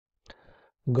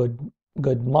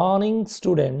Good morning,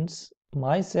 students.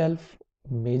 Myself,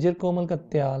 Major Komal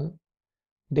Katyal,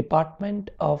 Department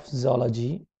of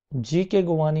Zoology, GK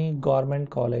Govani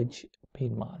Government College,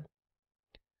 Bhinmal.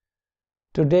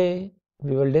 Today,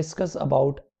 we will discuss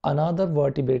about another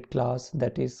vertebrate class,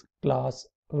 that is class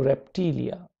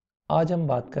Reptilia. आज हम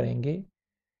बात करेंगे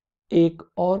एक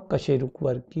और कशेरुक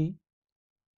वर्ग की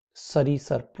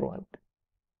सरीसृप वर्ग.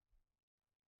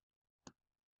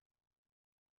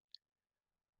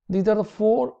 These are the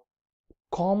four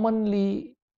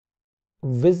commonly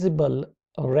visible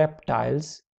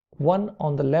reptiles. One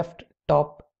on the left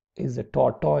top is the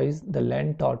tortoise, the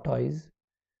land tortoise.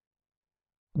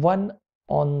 One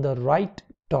on the right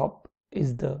top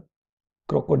is the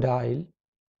crocodile.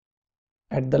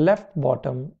 At the left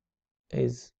bottom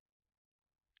is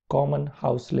common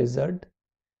house lizard,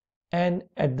 and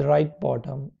at the right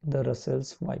bottom the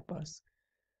Russell's vipers.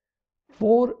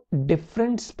 Four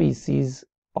different species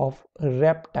of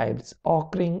reptiles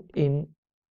occurring in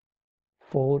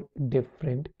four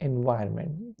different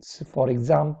environments. For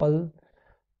example,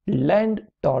 land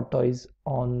tortoise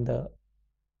on the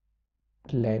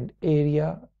land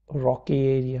area, rocky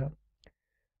area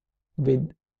with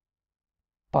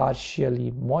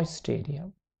partially moist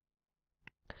area.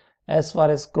 As far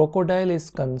as crocodile is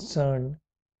concerned,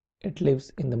 it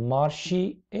lives in the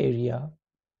marshy area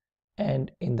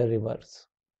and in the rivers,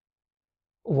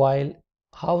 while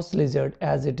house lizard,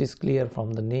 as it is clear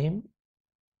from the name,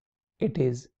 it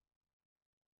is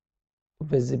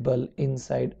visible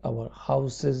inside our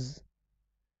houses,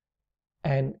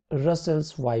 and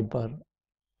Russell's viper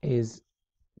is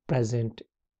present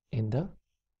in the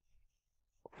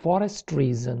forest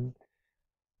region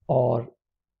or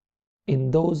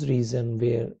in those regions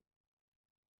where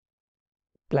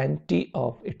plenty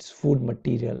of its food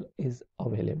material is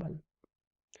available.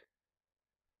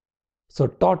 So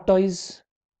tortoise,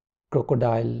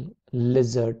 crocodile,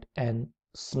 lizard and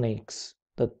snakes,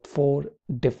 the four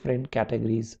different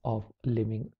categories of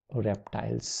living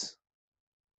reptiles.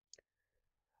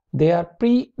 They are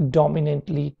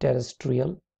predominantly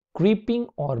terrestrial, creeping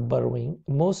or burrowing,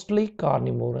 mostly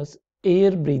carnivorous,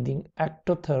 air-breathing,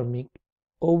 ectothermic,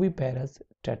 oviparous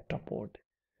tetrapod.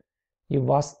 ये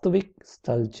वास्तविक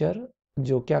स्थलचर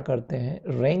जो क्या करते हैं,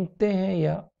 रेंगते हैं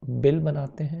या bill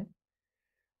बनाते हैं.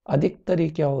 अधिकतर ये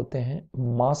क्या होते हैं,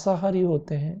 मांसाहारी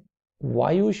होते हैं,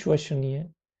 वायु श्वसनीय.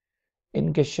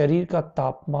 इनके शरीर का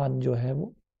तापमान जो है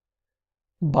वो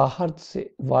बाहर से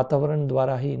वातावरण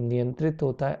द्वारा ही नियंत्रित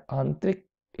होता है. आंतरिक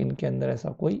इनके अंदर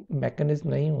ऐसा कोई मैकेनिज्म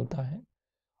नहीं होता है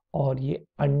और ये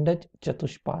अंडज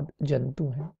चतुष्पाद जंतु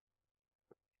हैं.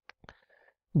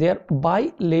 They are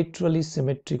bilaterally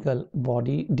symmetrical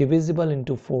body divisible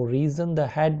into four regions: the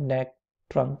head, neck,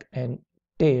 trunk and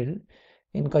tail.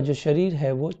 इनका जो शरीर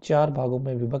है वो चार भागों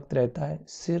में विभक्त रहता है: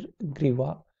 सिर,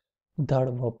 ग्रीवा, धड़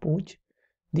व पूंछ.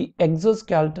 The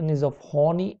exoskeleton is of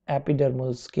horny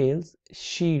epidermal scales,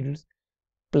 shields,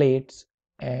 plates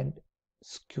and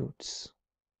scutes.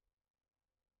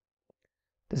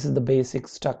 This is the basic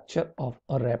structure of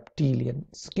a reptilian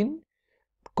skin.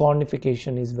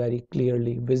 Cornification is very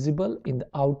clearly visible in the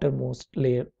outermost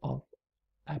layer of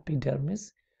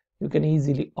epidermis. You can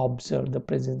easily observe the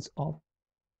presence of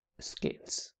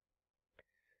scales.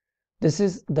 This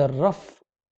is the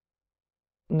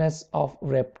roughness of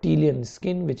reptilian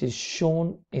skin, which is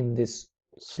shown in this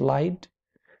slide,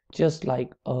 just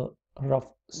like a rough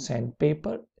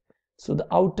sandpaper. So the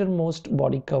outermost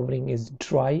body covering is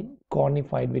dry,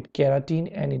 cornified with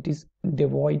keratin, and it is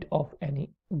devoid of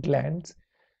any glands,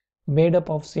 made up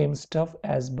of same stuff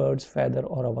as bird's feather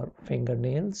or our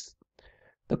fingernails.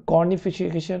 The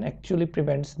cornification actually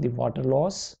prevents the water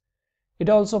loss. It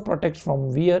also protects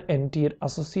from wear and tear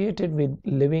associated with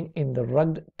living in the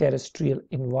rugged terrestrial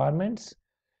environments,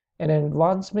 an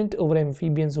advancement over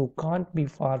amphibians who can't be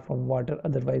far from water,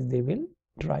 otherwise they will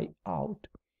dry out.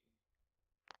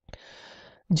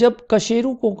 जब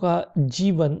कशेरुकों का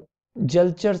जीवन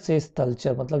जलचर से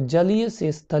स्थलचर मतलब जलीय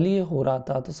से स्थलीय हो रहा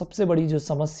था, तो सबसे बड़ी जो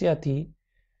समस्या थी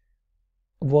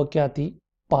वो क्या थी,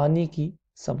 पानी की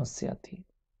समस्या थी.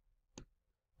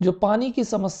 जो पानी की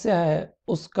समस्या है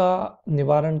उसका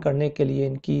निवारण करने के लिए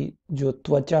इनकी जो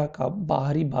त्वचा का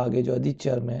बाहरी भाग है, जो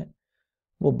अधिचर्म है,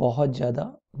 वो बहुत ज़्यादा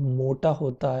मोटा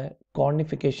होता है,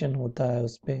 कॉर्निफिकेशन होता है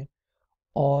उस पर,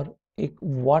 और एक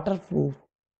वाटरप्रूफ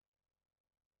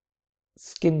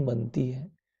स्किन बनती है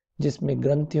जिसमें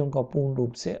ग्रंथियों का पूर्ण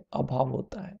रूप से अभाव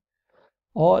होता है.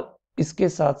 और इसके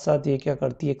साथ साथ ये क्या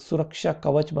करती है, एक सुरक्षा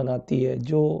कवच बनाती है,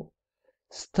 जो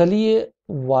स्थलीय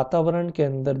वातावरण के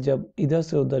अंदर जब इधर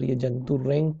से उधर ये जंतु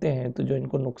रेंगते हैं तो जो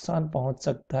इनको नुकसान पहुंच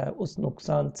सकता है उस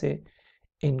नुकसान से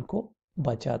इनको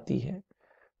बचाती है.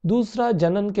 दूसरा,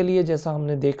 जनन के लिए जैसा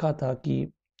हमने देखा था कि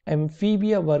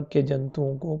एम्फीबिया वर्ग के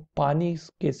जंतुओं को पानी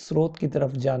के स्रोत की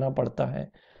तरफ जाना पड़ता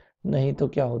है, नहीं तो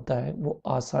क्या होता है वो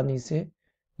आसानी से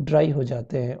ड्राई हो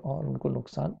जाते हैं और उनको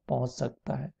नुकसान पहुंच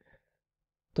सकता है।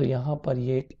 तो यहाँ पर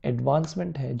ये एक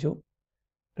एडवांसमेंट है जो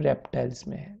रेप्टाइल्स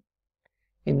में है।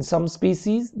 In some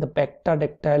species, the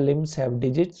pectadactyl limbs have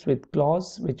digits with claws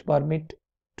which permit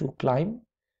to climb,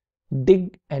 dig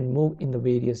and move in the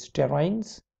various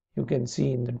terrains. You can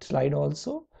see in the slide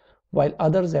also. While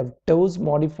others have toes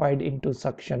modified into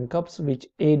suction cups which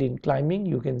aid in climbing.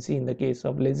 You can see in the case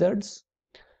of lizards.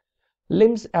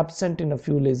 Limbs absent in a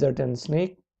few lizard and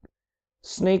snake.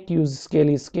 Snake use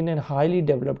scaly skin and highly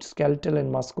developed skeletal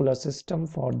and muscular system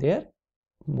for their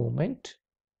movement.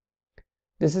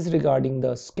 This is regarding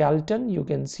the skeleton. You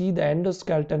can see the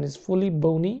endoskeleton is fully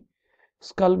bony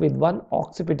skull with one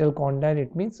occipital condyle.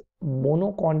 It means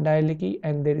monocondylity,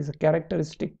 and there is a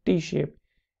characteristic T-shape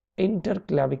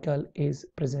interclavicle is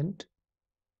present.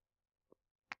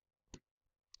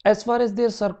 As far as their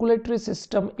circulatory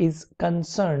system is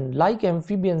concerned, like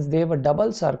amphibians, they have a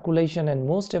double circulation and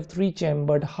most have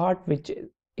three-chambered heart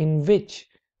in which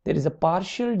there is a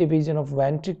partial division of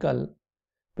ventricle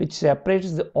which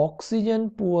separates the oxygen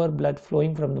poor blood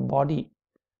flowing from the body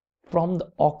from the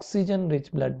oxygen rich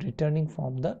blood returning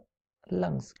from the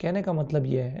lungs. कहने का मतलब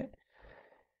यह है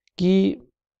कि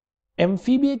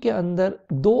amphibia के अंदर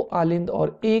 2 आलिंद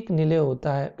और 1 निलय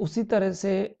होता है, उसी तरह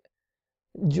से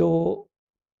जो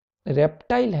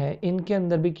रेप्टाइल है इनके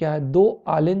अंदर भी क्या है, 2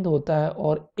 आलिंद होता है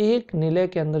और 1 निलय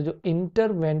के अंदर जो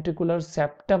इंटरवेंट्रिकुलर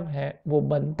सेप्टम है वो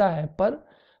बनता है, पर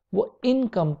वो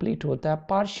इनकम्प्लीट होता है,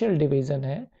 पार्शियल डिवीजन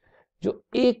है, जो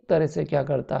एक तरह से क्या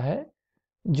करता है,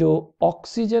 जो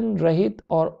ऑक्सीजन रहित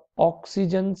और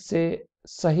ऑक्सीजन से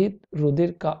सहित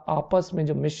रुधिर का आपस में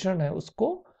जो मिश्रण है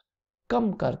उसको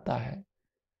कम करता है।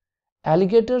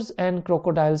 Alligators and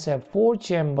crocodiles have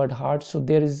 4-chambered hearts, so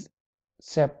there is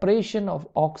separation of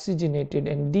oxygenated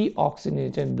and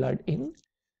deoxygenated blood in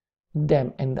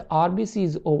them, and the RBC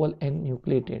is oval and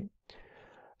nucleated.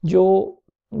 जो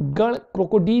गण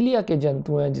क्रोकोडीलिया के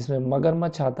जंतु हैं जिसमें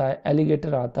मगरमच्छ आता है,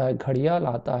 एलिगेटर आता है, घड़ियाल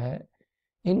आता है,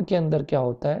 इनके अंदर क्या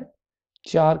होता है,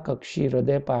 4 कक्षीय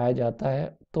हृदय पाया जाता है।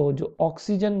 तो जो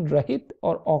ऑक्सीजन रहित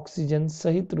और ऑक्सीजन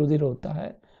सहित रुधिर होता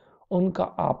है उनका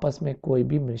आपस में कोई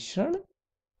भी मिश्रण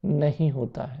नहीं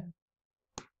होता है।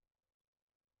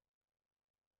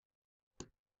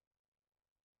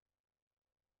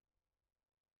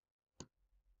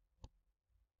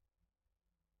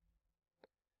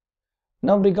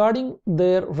 Now regarding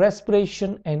their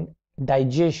respiration and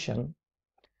digestion,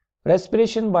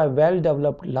 respiration by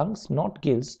well-developed lungs, not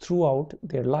gills, throughout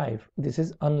their life. This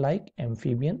is unlike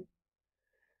amphibian.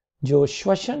 जो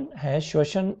श्वसन है,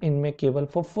 श्वसन इनमें केवल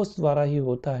फुफ्फुस द्वारा ही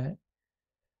होता है,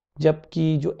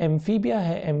 जबकि जो एम्फीबिया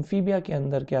है, एम्फीबिया के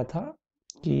अंदर क्या था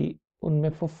कि उनमें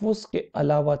फुफ्फुस के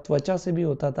अलावा त्वचा से भी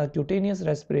होता था, क्यूटेनियस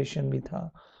रेस्पिरेशन भी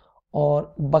था,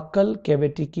 और बक्कल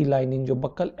कैविटी की लाइनिंग जो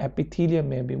बक्कल एपिथेलियम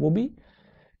में भी, वो भी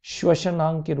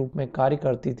श्वसनांग के रूप में कार्य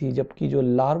करती थी, जबकि जो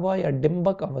लार्वा या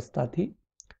डिंबक अवस्था थी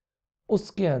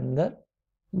उसके अंदर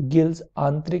गिल्स,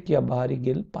 आंतरिक या बाहरी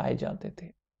गिल पाए जाते थे।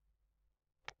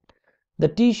 The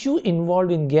tissue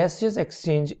involved in gaseous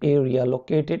exchange area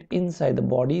located inside the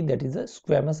body, that is the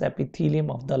squamous epithelium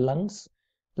of the lungs,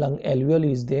 lung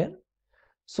alveoli is there.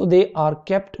 So they are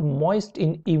kept moist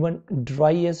in even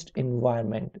driest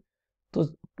environment. तो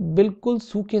बिल्कुल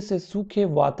सूखे से सूखे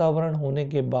वातावरण होने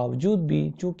के बावजूद भी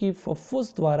चूंकि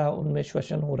फुफ्फुस द्वारा उनमें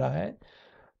श्वसन हो रहा है,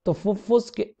 तो फुफ्फुस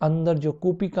के अंदर जो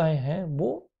कूपिकाएं हैं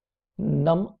वो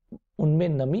उनमें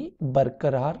नमी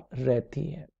बरकरार रहती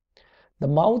है। The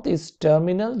mouth is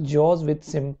terminal jaws with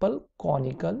simple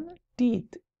conical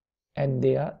teeth, and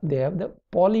they have the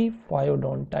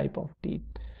polyphyodont type of teeth.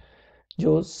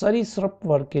 जो सरीसृप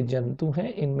वर्ग के जंतु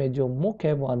हैं इनमें जो मुख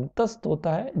है वो अंतस्थ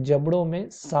होता है, जबड़ों में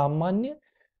सामान्य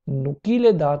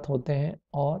नुकीले दांत होते हैं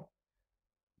और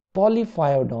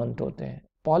पॉलीफायोडोंट होते हैं।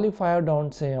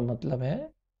 पॉलीफायोडोंट से यह मतलब है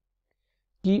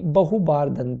कि बहुबार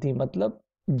दंती, मतलब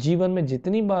जीवन में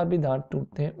जितनी बार भी दांत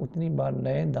टूटते हैं उतनी बार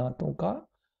नए दांतों का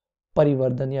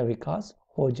परिवर्धन या विकास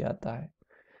हो जाता है।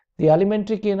 The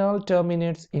alimentary canal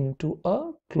terminates into a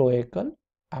cloacal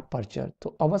aperture. तो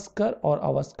अवस्कर और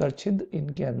अवस्कर छिद्र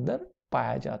इनके अंदर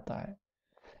पाया जाता है।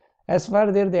 As far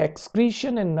as the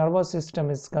excretion and nervous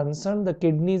system is concerned, the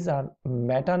kidneys are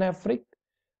metanephric,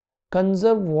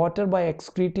 conserve water by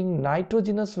excreting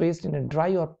nitrogenous waste in a dry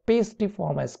or pasty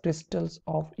form as crystals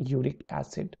of uric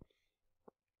acid.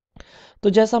 तो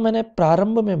जैसा मैंने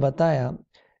प्रारंभ में बताया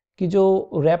कि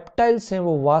जो reptiles हैं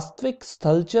वो वास्तविक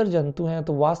स्थलचर जंतु हैं,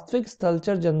 तो वास्तविक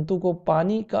स्थलचर जंतु को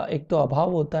पानी का एक तो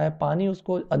अभाव होता है, पानी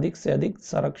उसको अधिक से अधिक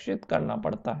संरक्षित करना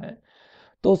पड़ता है,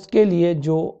 तो उसके लिए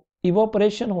जो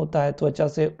इवोपरेशन होता है त्वचा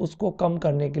से, उसको कम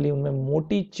करने के लिए उनमें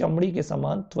मोटी चमड़ी के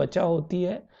समान त्वचा होती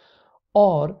है,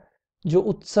 और जो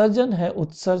उत्सर्जन है,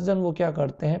 उत्सर्जन वो क्या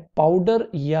करते हैं, पाउडर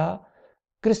या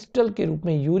क्रिस्टल के रूप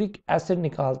में यूरिक एसिड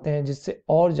निकालते हैं, जिससे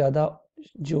और ज़्यादा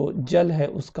जो जल है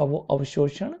उसका वो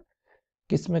अवशोषण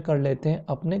किस में कर लेते हैं,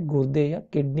 अपने गुर्दे या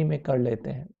किडनी में कर लेते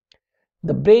हैं।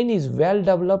 The brain is well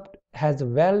developed, has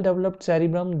well developed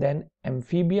cerebrum than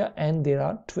amphibia, and there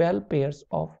are 12 pairs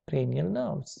of cranial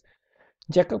nerves.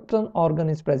 Jacobson organ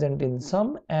is present in some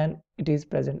and it is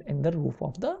present in the roof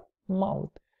of the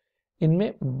mouth.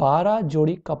 इनमें 12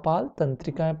 जोड़ी कपाल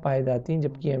तंत्रिकाएं पाई जाती हैं,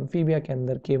 जबकि amphibia के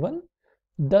अंदर केवल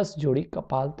 10 जोड़ी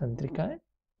कपाल तंत्रिकाएं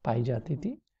पाई जाती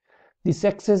थी। The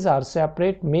sexes are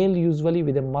separate, male usually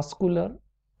with a muscular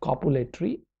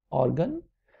copulatory organ,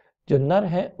 जो नर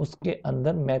है उसके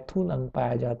अंदर मैथुन अंग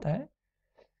पाया जाता है।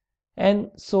 And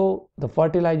so the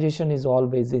fertilization is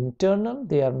always internal.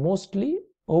 They are mostly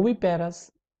oviparous,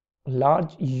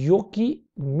 large yolky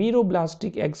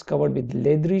meroblastic eggs covered with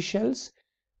leathery shells.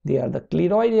 They are the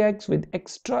Cleidoic eggs with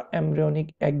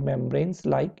extra-embryonic egg membranes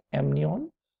like Amnion,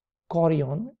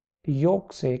 Chorion,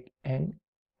 yolk sac and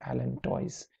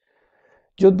Allantois.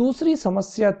 जो दूसरी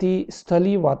समस्या थी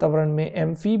स्थलीय वातावरण में,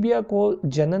 amphibia को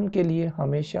जनन के लिए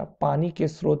हमेशा पानी के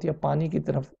स्रोत या पानी की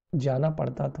तरफ जाना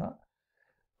पड़ता था,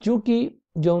 क्योंकि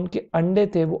जो उनके अंडे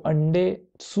थे वो अंडे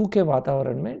सूखे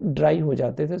वातावरण में ड्राई हो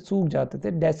जाते थे, सूख जाते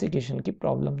थे, डेसिकेशन की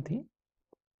प्रॉब्लम थी।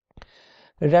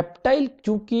 रेप्टाइल,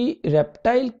 क्योंकि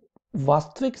रेप्टाइल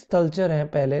वास्तविक स्थलचर हैं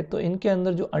पहले, तो इनके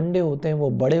अंदर जो अंडे होते हैं वो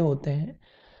बड़े होते हैं,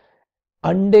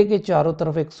 अंडे के चारों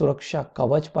तरफ एक सुरक्षा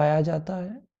कवच पाया जाता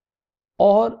है,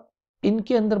 और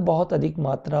इनके अंदर बहुत अधिक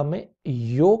मात्रा में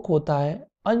योक होता है,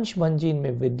 अंशभंजी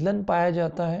इनमें विदलन पाया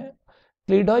जाता है।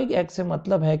 क्लीडोइक एग से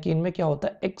मतलब है कि इनमें क्या होता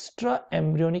है, एक्स्ट्रा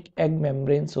एम्ब्रियोनिक एग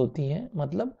मेम्ब्रेन्स होती हैं,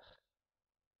 मतलब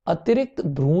अतिरिक्त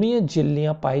भ्रूणीय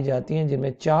झिल्लियां पाई जाती हैं,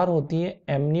 जिनमें 4 होती हैं।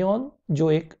 एमनियन, जो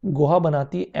एक गुहा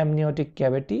बनाती है, एमनियोटिक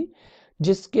कैविटी,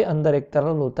 जिसके अंदर एक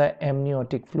तरल होता है,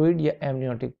 एमनियोटिक फ्लूइड या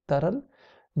एमनियोटिक तरल,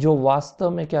 जो वास्तव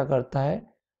में क्या करता है,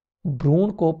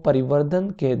 भ्रूण को परिवर्धन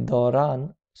के दौरान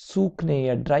सूखने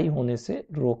या ड्राई होने से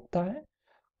रोकता है।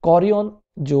 कॉरियन,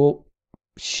 जो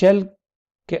शेल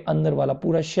के अंदर वाला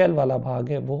पूरा शेल वाला भाग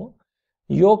है, वो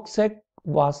योक सेक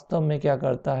वास्तव में क्या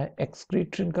करता है,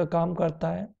 एक्सक्रीशन का काम करता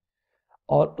है।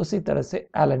 और उसी तरह से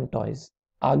एलेंटॉइज,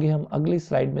 आगे हम अगली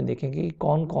स्लाइड में देखेंगे कि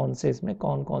कौन कौन से इसमें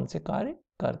कौन कौन से कार्य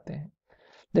करते हैं।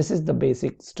 This is the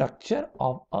basic structure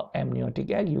of a amniotic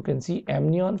egg. You can see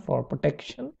amnion for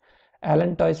protection,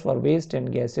 allantois for waste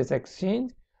and gaseous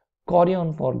exchange,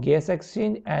 chorion for gas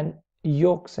exchange, and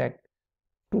yolk sac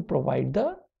to provide the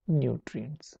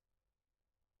nutrients.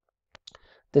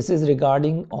 This is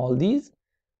regarding all these.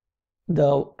 The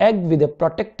egg with a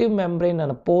protective membrane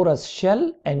and a porous shell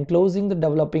enclosing the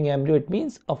developing embryo. It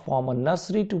means a form a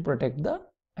nursery to protect the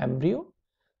embryo.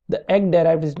 The egg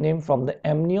derived its name from the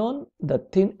amnion, the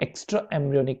thin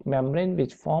extra-embryonic membrane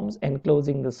which forms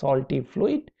enclosing the salty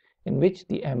fluid in which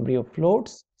the embryo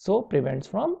floats, so prevents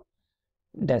from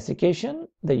desiccation.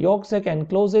 The yolk sac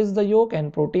encloses the yolk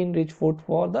and protein-rich food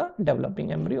for the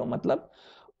developing embryo. मतलब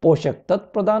पोषक तत्व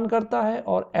प्रदान करता है,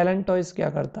 और allantois क्या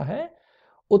करता है,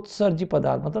 उत्सर्जी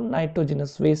पदार्थ मतलब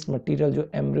नाइट्रोजनस वेस्ट मटेरियल जो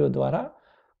एम्ब्रियो द्वारा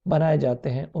बनाए जाते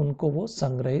हैं उनको वो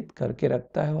संग्रहित करके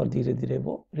रखता है और धीरे धीरे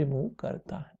वो रिमूव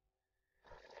करता है।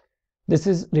 This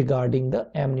is regarding the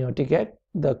amniotic egg.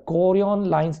 The chorion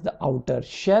lines the outer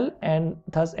shell and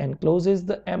thus encloses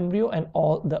the embryo and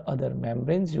all the other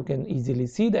membranes. You can easily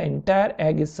see the entire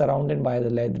egg is surrounded by the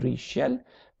leathery shell,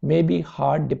 may be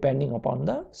hard depending upon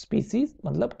the species.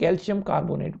 मतलब calcium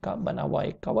carbonate का बना हुआ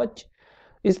एक कवच।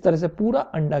 इस तरह से पूरा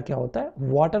अंडा क्या होता है,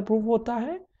 वाटरप्रूफ होता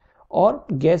है, और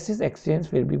गैसेस एक्सचेंज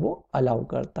फिर भी वो अलाउ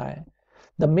करता है।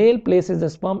 The male places the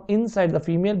sperm inside the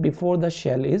female before the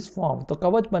shell is formed. तो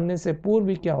कवच बनने से पूर्व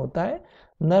भी क्या होता है,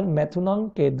 नर मैथुनांग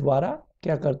के द्वारा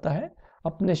क्या करता है,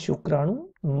 अपने शुक्राणु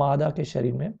मादा के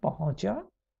शरीर में पहुंचा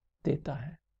देता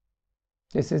है।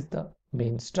 This is the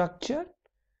main structure.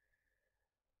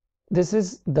 This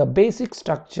is the basic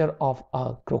structure of a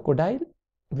crocodile,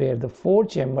 where the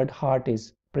 4-chambered heart is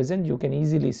present. You can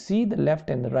easily see the left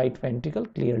and the right ventricle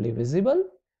clearly visible.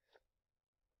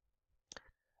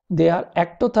 They are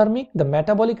ectothermic. The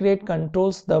metabolic rate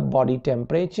controls the body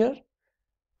temperature.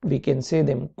 We can say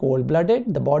them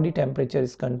cold-blooded. The body temperature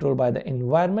is controlled by the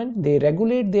environment. They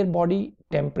regulate their body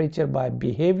temperature by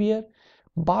behavior,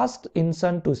 bask in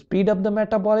sun to speed up the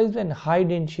metabolism, and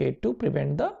hide in shade to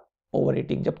prevent the over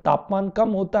heating, जब तापमान कम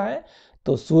होता है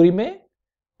तो सूर्य में,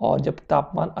 और जब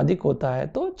तापमान अधिक होता है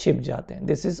तो छिप जाते हैं.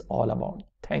 This is all about.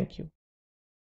 Thank you.